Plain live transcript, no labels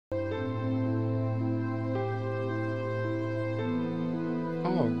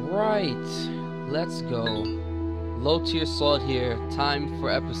Alright, let's go. Low tier salt here. Time for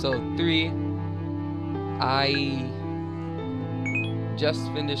episode 3. I just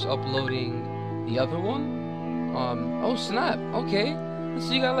finished uploading the other one. Oh snap, okay.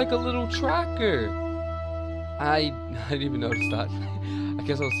 So you got like a little tracker. I didn't even notice that. I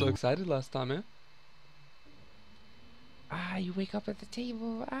guess I was so excited last time, man. Ah, you wake up at the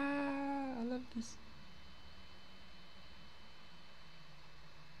table. Ah, I love this.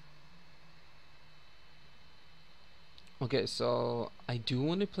 Okay, so I do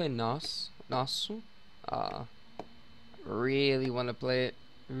want to play Nasu. Really want to play it.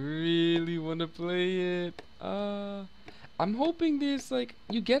 Really want to play it. I'm hoping there's like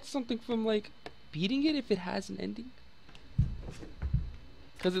you get something from like beating it if it has an ending.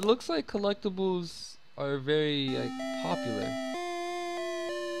 Cause it looks like collectibles are very like popular.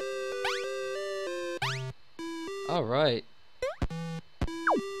 All right.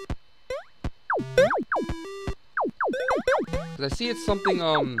 I see it's something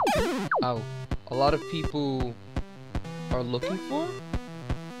a lot of people are looking for.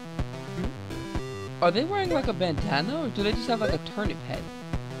 Are they wearing like a bandana or do they just have like a turnip head?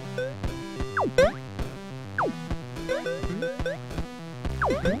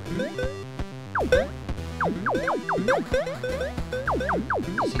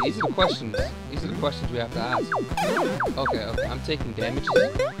 See, these are the questions. These are the questions we have to ask. Okay, okay, I'm taking damages.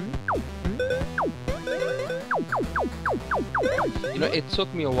 You know, it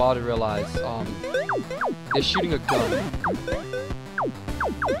took me a while to realize, they're shooting a gun.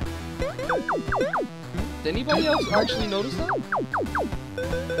 Did anybody else actually notice that?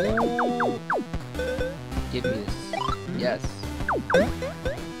 Oh, give me this. Yes. Nice.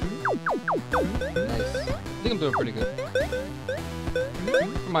 I think I'm doing pretty good.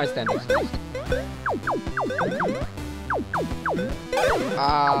 For my standards, at least.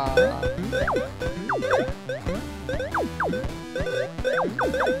 Ah.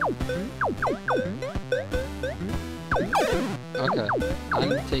 Okay,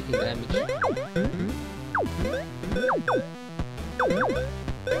 I'm taking damage.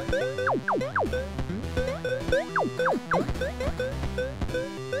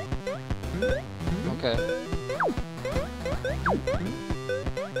 Okay.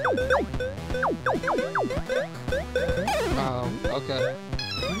 Oh, okay.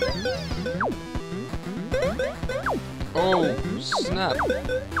 Oh, snap.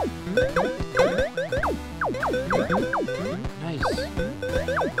 Nice.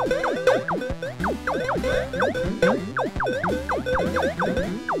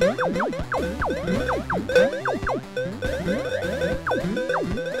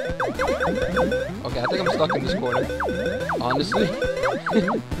 Okay, I think I'm stuck in this corner. Honestly.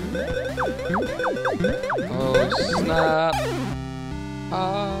 Oh, snap.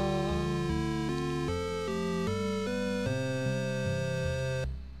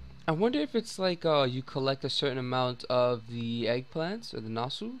 I wonder if it's like you collect a certain amount of the eggplants or the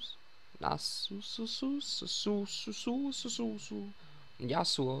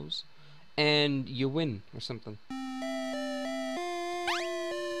Yasuos, and you win or something.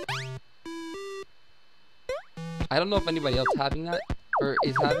 I don't know if anybody else having that or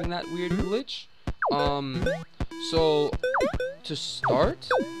is having that weird glitch. So to start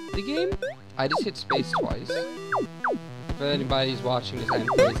the game, I just hit space twice. If anybody's watching this and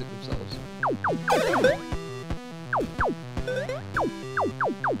plays it themselves.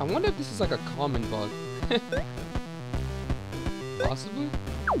 I wonder if this is like a common bug. Possibly?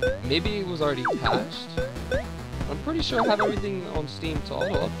 Maybe it was already patched. I'm pretty sure I have everything on Steam to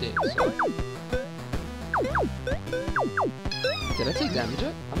auto update, so. Did I take damage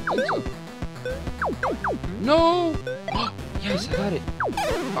yet? I don't think so. No! Yes, I got it.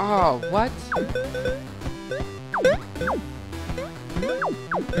 Oh, what?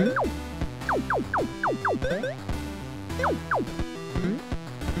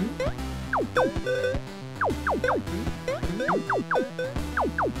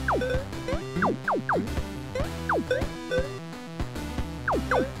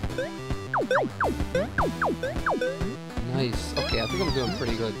 Nice. Okay, I think I'm doing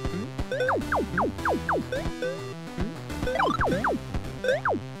pretty good.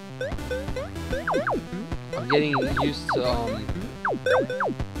 I'm getting used to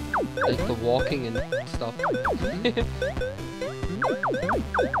like the walking and stuff.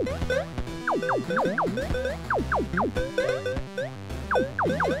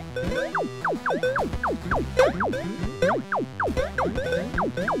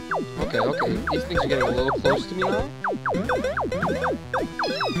 Okay, okay. These things are getting a little close to me now.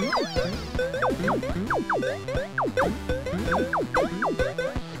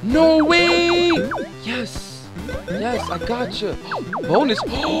 No way! Yes! Yes, I gotcha! Bonus!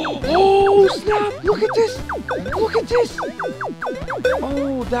 Oh, snap! Look at this! Look at this!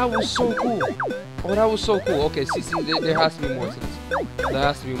 Oh, that was so cool! Oh, that was so cool. Okay, see, there has to be more to this. There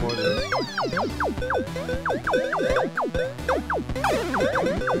has to be more to this.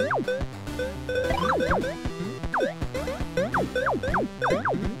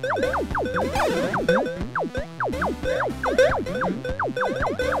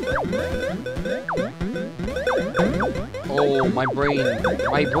 Oh, my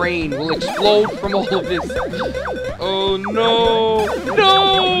brain will explode from all of this. Oh no,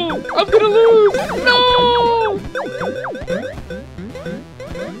 no, I'm gonna lose, no.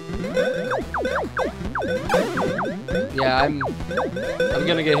 Yeah, I'm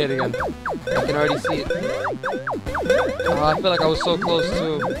gonna get hit again. I can already see it. Oh, I feel like I was so close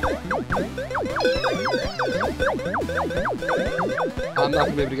too. I'm not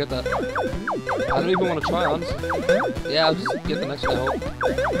gonna be able to get that. I don't even want to try, honestly. Yeah, I'll just get the next one, I hope.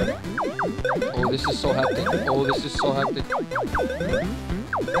 Oh, this is so hectic. Oh, this is so hectic.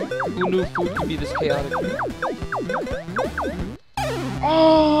 Who knew food could be this chaotic?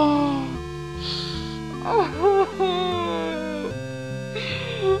 Oh! Oh!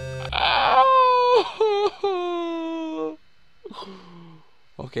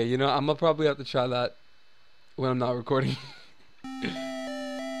 Okay, you know, I'm gonna probably have to try that when I'm not recording.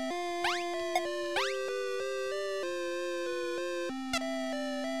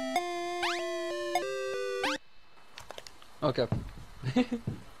 Okay.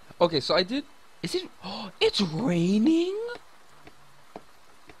 Okay, so I did. Is it? Oh, it's raining?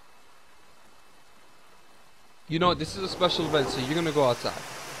 You know, this is a special event, so you're gonna go outside.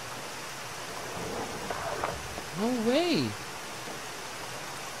 No way.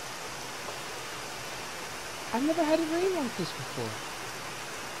 I've never had it rain like this before.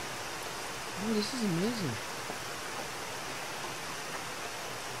 Oh, this is amazing.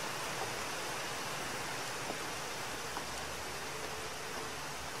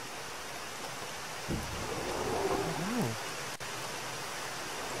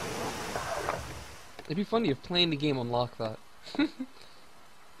 It'd be funny if playing the game unlocked that.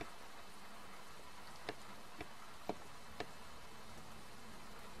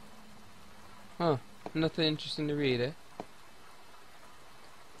 Huh. Nothing interesting to read, eh?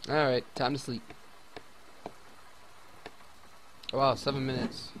 Alright, time to sleep. Oh, wow, 7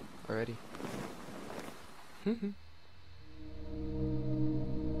 minutes already.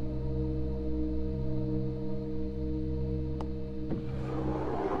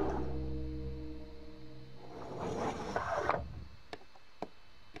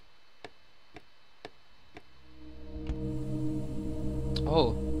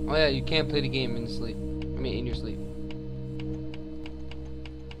 Oh yeah, you can't play the game in sleep. I mean, in your sleep.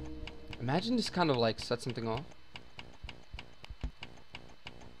 Imagine this kind of like set something off.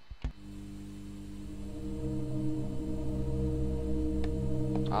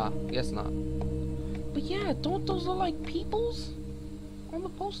 Ah, guess not. But yeah, don't those look like peoples on the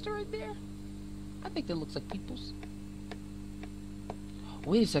poster right there? I think that looks like peoples.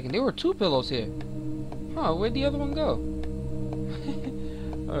 Wait a second, there were 2 pillows here. Huh, where'd the other one go?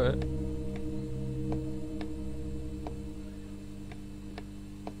 Alright.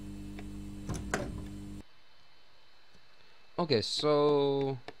 Okay,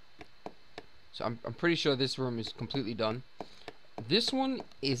 so I'm pretty sure this room is completely done. This one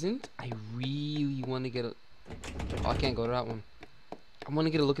isn't. I really want to get a... Oh, I can't go to that one. I want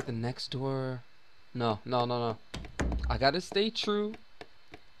to get a look at the next door. No. I gotta stay true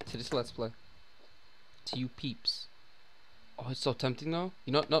to this Let's Play. To you peeps. Oh, it's so tempting though.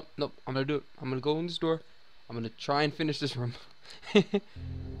 You know, nope. I'm gonna do it. I'm gonna go in this door. I'm gonna try and finish this room. Okay.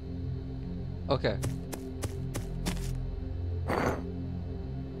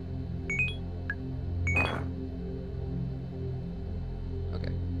 Okay.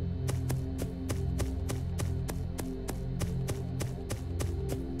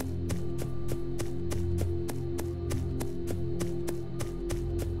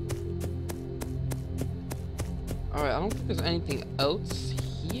 Alright, I don't think there's anything else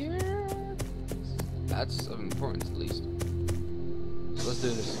here. That's of importance at least. So let's do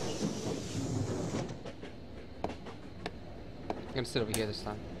this. I'm gonna sit over here this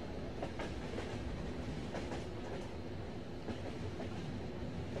time.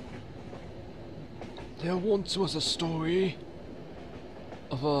 There once was a story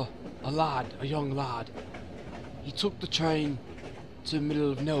of a young lad. He took the train to the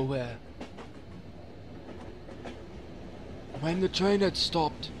middle of nowhere. When the train had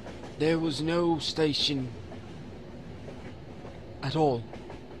stopped, there was no station at all.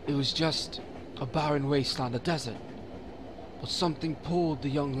 It was just a barren wasteland, a desert. But something pulled the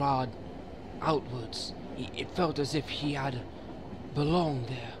young lad outwards. It felt as if he had belonged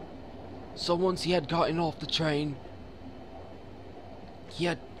there. So once he had gotten off the train, he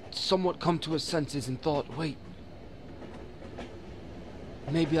had somewhat come to his senses and thought, wait,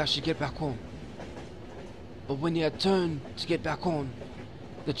 maybe I should get back home. But when he had turned to get back on,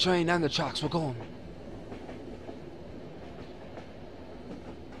 the train and the tracks were gone.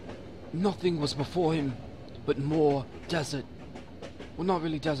 Nothing was before him but more desert. Well, not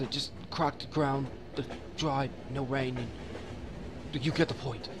really desert, just cracked ground, dry, no rain, and you get the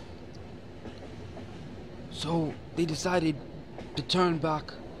point. So they decided to turn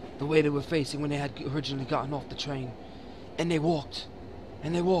back the way they were facing when they had originally gotten off the train. And they walked,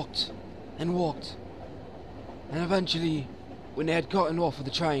 and they walked, and walked. And eventually, when they had gotten off of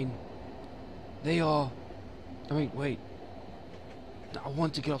the train, they wait. I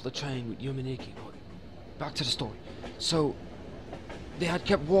want to get off the train with Yume Nikki, but back to the story. So, they had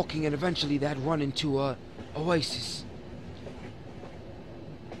kept walking and eventually they had run into a oasis.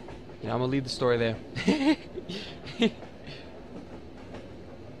 Yeah, I'm gonna leave the story there.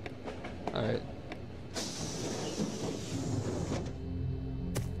 Alright.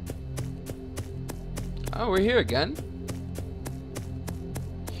 Oh, we're here again.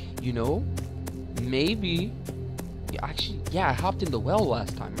 You know, maybe... Yeah, I hopped in the well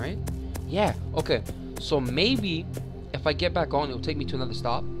last time, right? Yeah, okay. So maybe if I get back on, it'll take me to another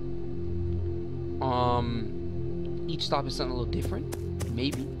stop. Each stop is something a little different.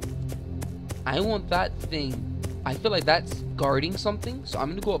 Maybe. I want that thing. I feel like that's guarding something, so I'm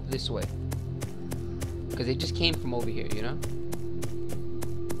gonna go up this way. Because it just came from over here, you know?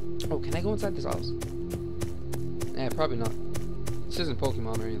 Oh, can I go inside this house? Eh, probably not. This isn't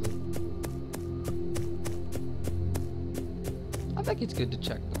Pokemon or anything. I think it's good to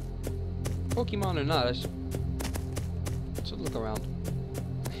check though. Pokemon or not, I should look around.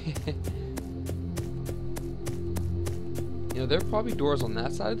 You know, there are probably doors on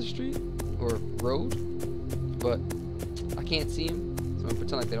that side of the street or road, but I can't see them, so I'm gonna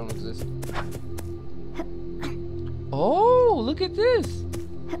pretend like they don't exist. Oh, look at this!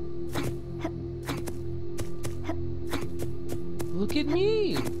 Look at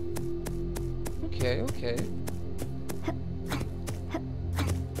me! Okay, okay.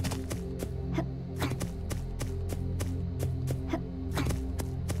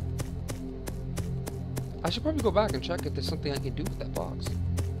 I should probably go back and check if there's something I can do with that box.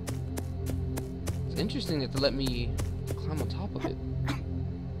 It's interesting that they let me climb on top of it.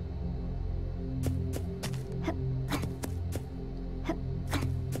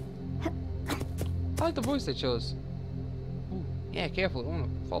 I like the voice they chose. Ooh, yeah, careful, I don't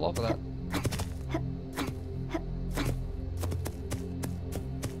want to fall off of that.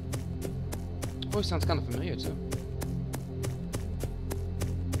 Voice sounds kind of familiar too.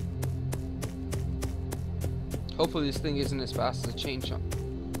 Hopefully this thing isn't as fast as a chain chomp.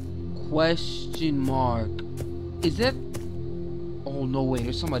 Question mark. Is that... Oh, no way.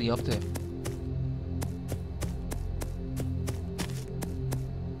 There's somebody up there.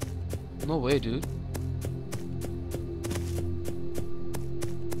 No way, dude.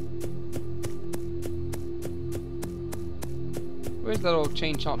 Where's that old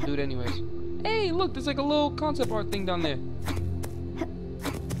chain chomp dude anyways? Hey, look. There's like a little concept art thing down there.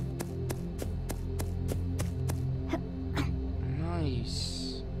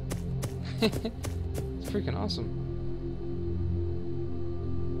 It's freaking awesome.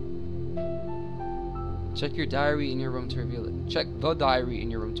 Check your diary in your room to reveal it. Check the diary in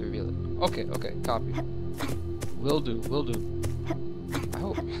your room to reveal it. Okay, okay, copy. Will do, will do. I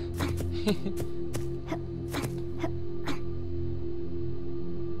hope.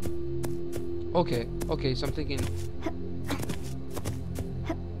 Okay, okay, so I'm thinking...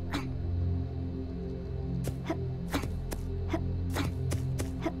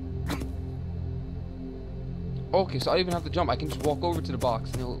 Okay, so I don't even have to jump. I can just walk over to the box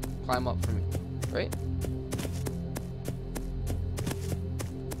and he'll climb up for me. Right?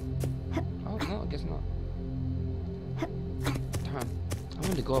 Oh, no, I guess not. Damn. I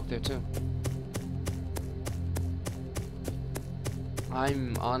wanted to go up there too.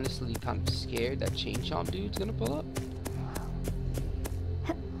 I'm honestly kind of scared that Chain Chomp dude's gonna pull up.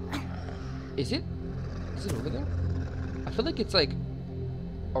 Is it? Is it over there? I feel like it's like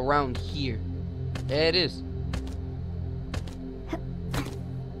around here. There it is.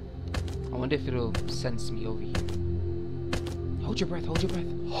 I wonder if it'll sense me over here. Hold your breath, hold your breath.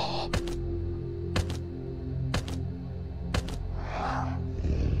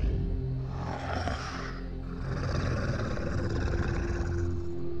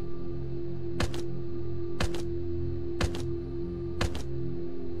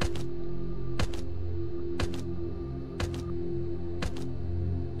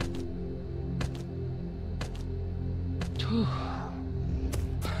 Whew.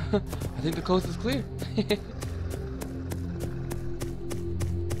 I think the coast is clear.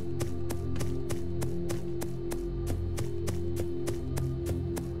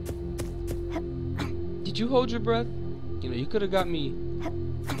 Did you hold your breath? You know, you could have got me.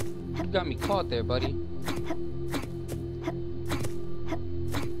 You got me caught there, buddy.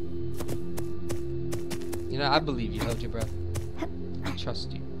 You know, I believe you held your breath. I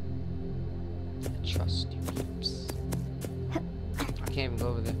trust you. I trust you, peeps. I can't even go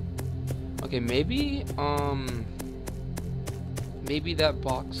over there. Okay, maybe maybe that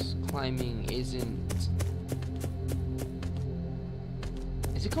box climbing isn't.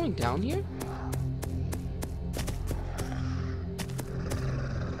 Is it going down here?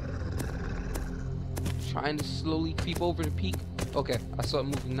 Trying to slowly creep over the peak. Okay, I saw it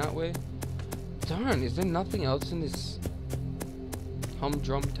moving that way. Darn, is there nothing else in this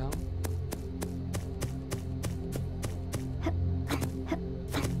humdrum town?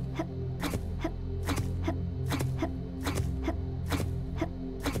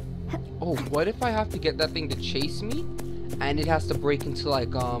 Oh, what if I have to get that thing to chase me and it has to break into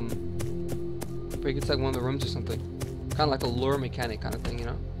like one of the rooms or something? Kind of like a lure mechanic kind of thing, you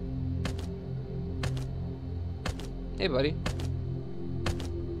know? Hey, buddy.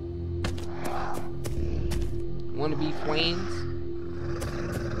 Wanna be friends?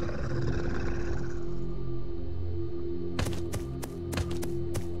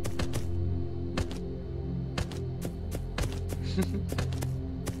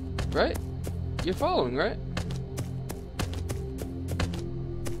 Right? You're following, right?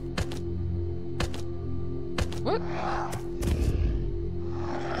 What?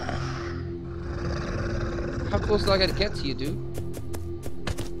 How close do I gotta get to you, dude?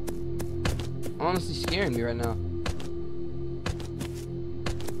 Honestly scaring me right now.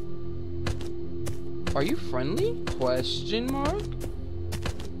 Are you friendly? Question mark?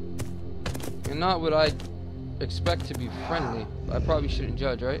 You're not what I'd expect to be friendly. I probably shouldn't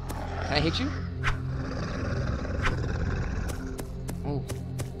judge, right? Can I hit you? Oh.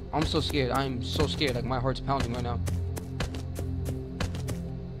 I'm so scared. I'm so scared. Like, my heart's pounding right now.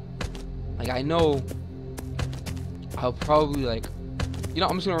 Like, I know I'll probably, like... You know,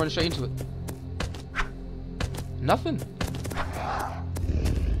 I'm just gonna run straight into it. Nothing.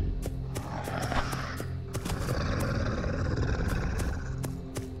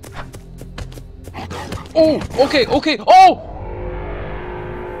 Oh, okay, okay. Oh!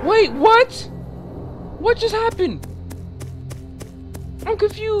 Wait, what? What just happened? I'm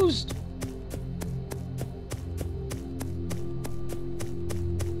confused.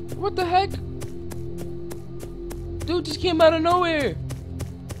 What the heck? Dude just came out of nowhere.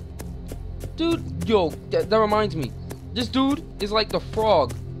 Dude, yo, that reminds me. This dude is like the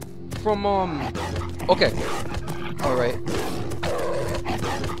frog from, okay. Alright.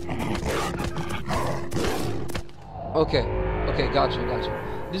 Okay, okay, gotcha, gotcha.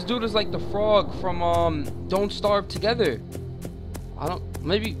 This dude is like the frog from Don't Starve Together. I don't,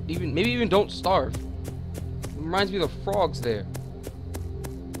 maybe even Don't Starve. It reminds me of the frogs there.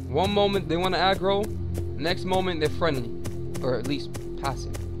 One moment they want to aggro, next moment they're friendly, or at least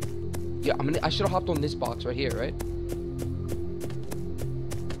passive. Yeah, I should have hopped on this box right here, right? I'm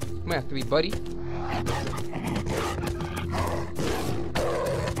gonna have to be buddy.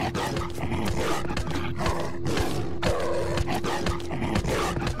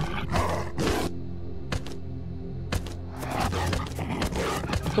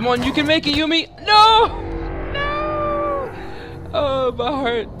 Come on, you can make it, Yumi! No! No! Oh, my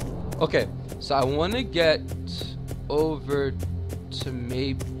heart. Okay, so I want to get over to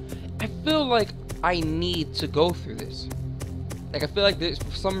maybe... I feel like I need to go through this. Like, I feel like there's,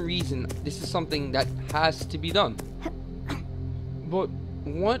 for some reason, this is something that has to be done. But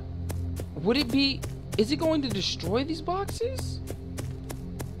what would it be? Is it going to destroy these boxes?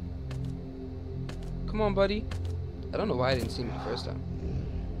 Come on, buddy. I don't know why I didn't see me the first time.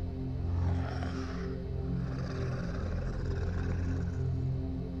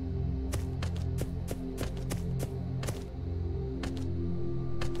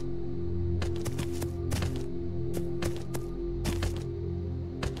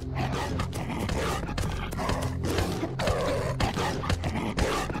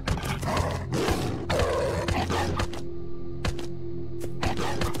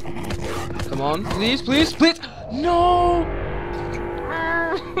 Come on, please, please, please. No.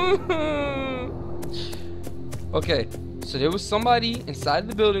 Okay, so there was somebody inside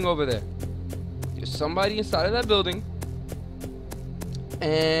the building over there. There's somebody inside of that building,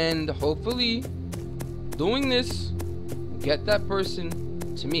 and hopefully, doing this will get that person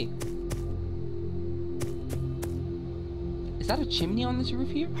to me. that a chimney on this roof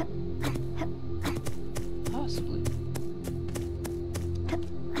here? Possibly.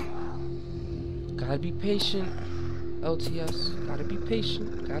 Gotta be patient, LTS. Gotta be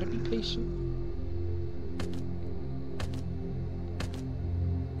patient. Gotta be patient.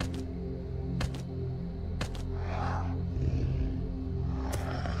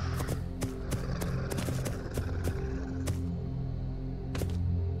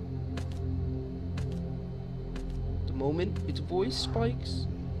 The moment its voice spikes,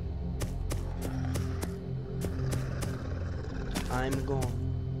 I'm gone.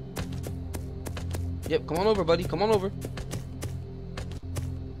 Yep, come on over, buddy. Come on over.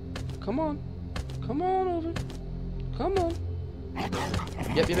 Come on. Come on over. Come on.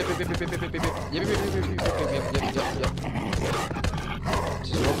 Yep. This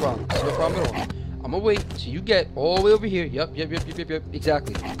is no problem. This is no problem at all. I'm gonna wait till you get all the way over here. Yep.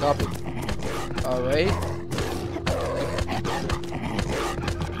 Exactly. Copy. Alright.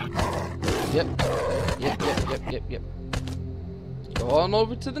 Yep. Go on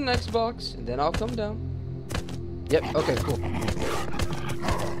over to the next box, and then I'll come down. Yep, okay, cool.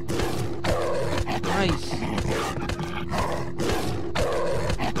 Nice.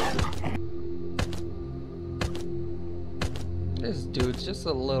 This dude's just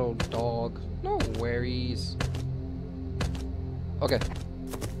a little dog. No worries. Okay.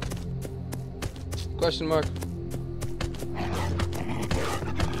 Question mark.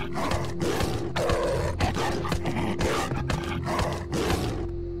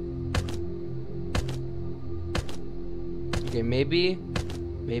 Okay, maybe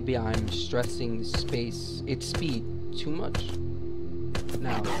I'm stressing its speed too much.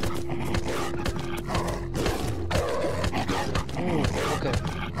 Now. Oh, okay.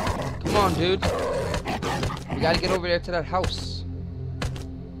 Come on, dude. We gotta get over there to that house.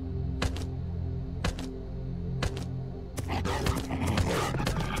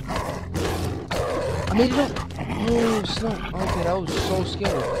 I made it up. Oh, snap. Okay, that was so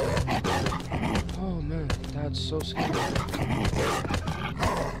scary. Oh, man. That's so scary.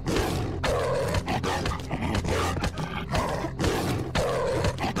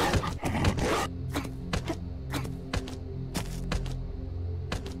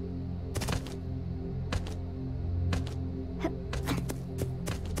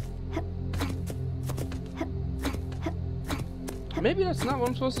 Maybe that's not what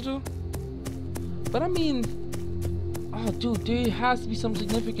I'm supposed to do. But I mean, oh dude, there has to be some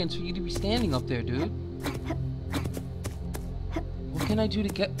significance for you to be standing up there, dude. What can I do to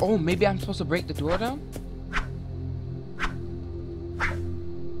get, oh, maybe I'm supposed to break the door down?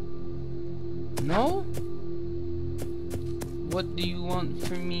 No? What do you want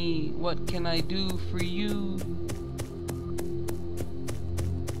from me? What can I do for you?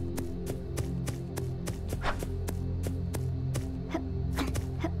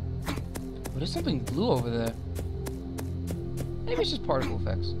 There's something blue over there. Maybe it's just particle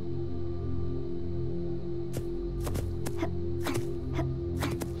effects.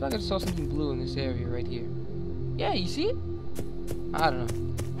 I feel like I saw something blue in this area right here. Yeah, you see it? I don't know.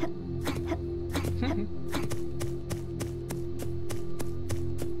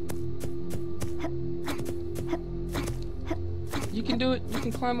 You can do it. You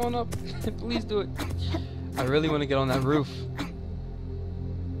can climb on up. Please do it. I really want to get on that roof.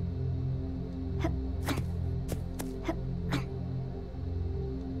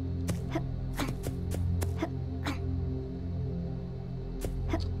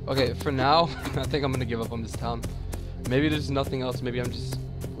 Okay, for now, I think I'm gonna give up on this town. Maybe there's nothing else. Maybe I'm just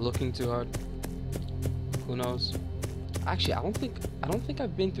looking too hard. Who knows? Actually, I don't think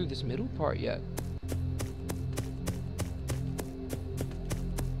I've been through this middle part yet.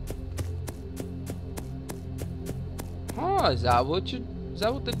 Huh? Is that what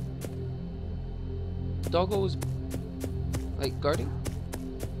the doggo was like guarding?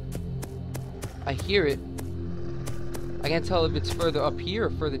 I hear it. I can't tell if it's further up here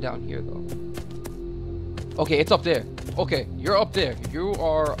or further down here, though. Okay, it's up there. Okay, you're up there. You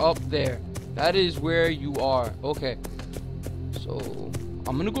are up there. That is where you are. Okay. So,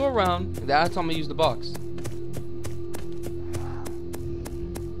 I'm gonna go around. That's how I'm gonna use the box.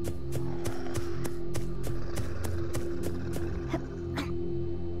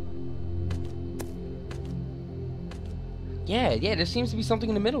 Yeah, there seems to be something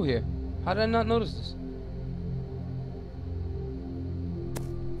in the middle here. How did I not notice this?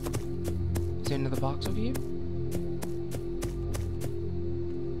 Is there another box over here?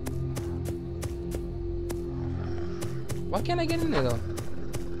 Why can't I get in there though?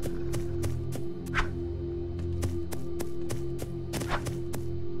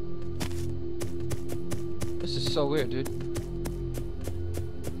 This is so weird, dude.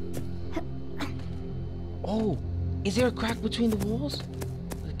 Oh, is there a crack between the walls?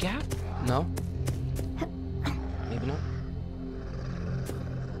 A gap? No. Maybe not.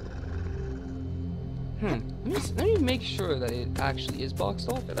 Let me make sure that it actually is boxed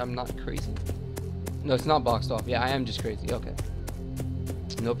off, that I'm not crazy. No, it's not boxed off. Yeah, I am just crazy. Okay.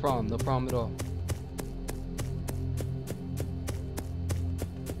 No problem at all.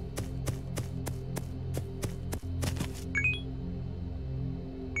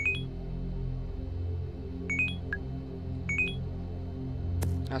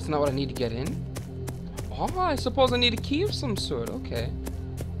 That's not what I need to get in? Oh, I suppose I need a key of some sort. Okay.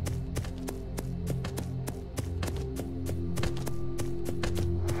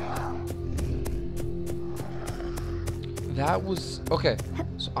 That was... Okay.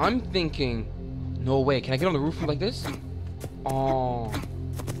 So I'm thinking... No way. Can I get on the roof like this? Oh.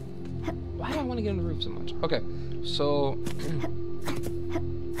 Why do I want to get on the roof so much? Okay. So...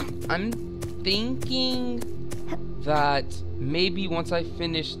 I'm thinking that maybe once I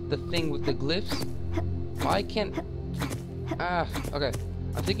finish the thing with the glyphs... I can't... okay.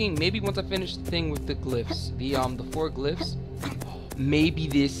 I'm thinking maybe once I finish the thing with the glyphs, the 4 glyphs, maybe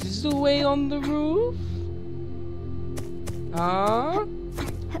this is the way on the roof? Huh?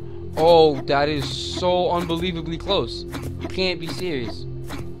 Oh, that is so unbelievably close. You can't be serious.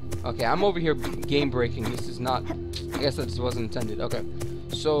 Okay, I'm over here game breaking. This is not... I guess that wasn't intended. Okay.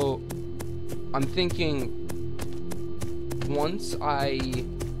 So, I'm thinking... Once I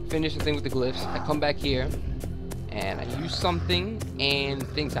finish the thing with the glyphs, I come back here, and I use something, and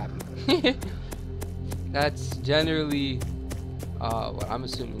things happen. That's generally what I'm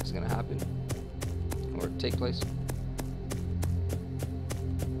assuming is going to happen. Or take place.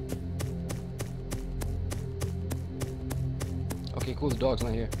 Okay, cool, the dog's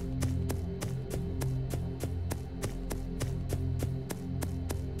not here.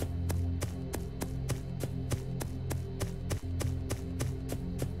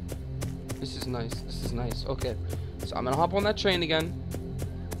 This is nice. This is nice. Okay. So I'm gonna hop on that train again.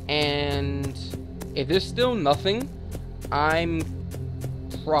 And if there's still nothing, I'm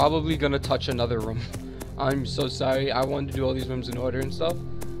probably gonna touch another room. I'm so sorry. I wanted to do all these rooms in order and stuff.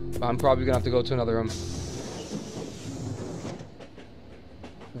 But I'm probably gonna have to go to another room.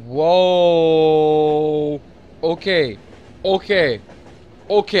 Whoa. Okay. Okay.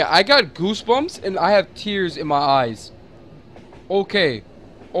 Okay. I got goosebumps and I have tears in my eyes. Okay.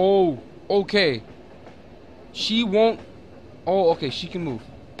 Oh. Okay. She won't... Oh, okay. She can move.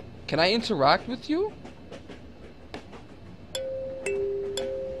 Can I interact with you?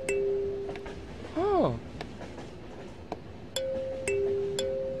 Oh.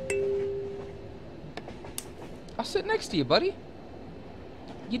 I'll sit next to you, buddy.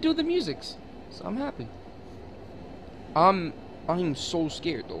 You do the musics, so I'm happy. I'm so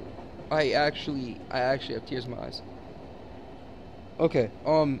scared though. I actually have tears in my eyes. Okay,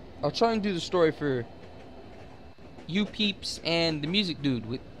 I'll try and do the story for you peeps and the music dude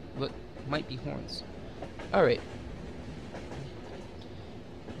with what might be horns. Alright.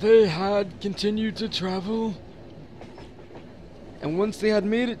 They had continued to travel, and once they had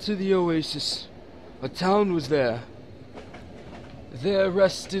made it to the oasis, a town was there. There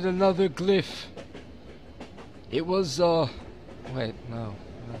rested another glyph. It was, Wait, no.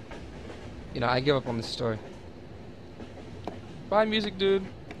 You know, I give up on this story. Bye, music dude.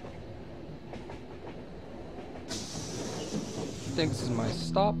 I think this is my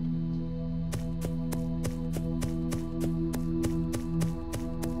stop.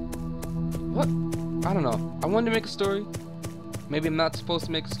 What? I don't know. I wanted to make a story. Maybe I'm not supposed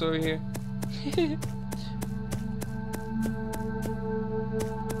to make a story here.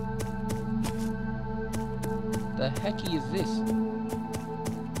 The hecky is this?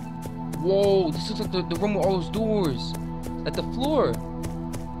 Whoa, this looks like the room with all those doors. At the floor.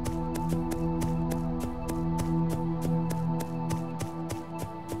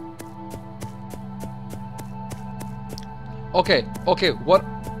 Okay, okay,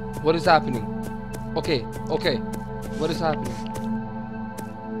 what is happening? Okay, okay, what is happening?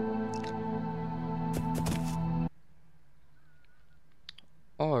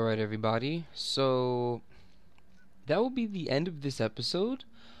 Alright, everybody, so that will be the end of this episode.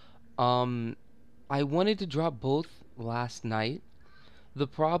 I wanted to drop both last night. The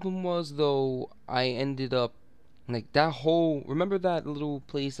problem was, though, I ended up like that whole... Remember that little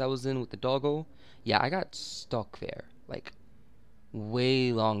place I was in with the doggo? Yeah, I got stuck there like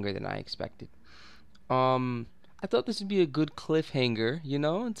way longer than I expected. I thought this would be a good cliffhanger, you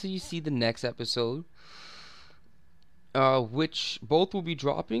know, until you see the next episode. Which both will be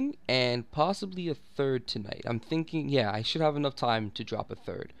dropping, and possibly a third tonight. I'm thinking, yeah, I should have enough time to drop a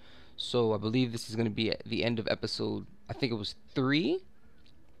third. So I believe this is going to be at the end of episode, I think it was 3.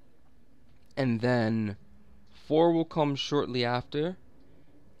 And then 4 will come shortly after.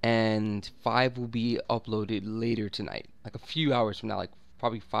 And 5 will be uploaded later tonight. Like a few hours from now. Like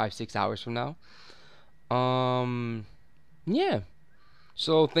probably 5-6 hours from now. Yeah.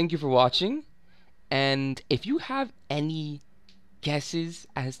 So thank you for watching. And if you have any guesses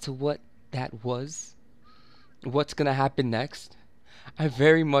as to what that was, what's gonna happen next, I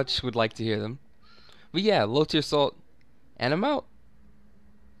very much would like to hear them. But yeah, low tier salt, and I'm out.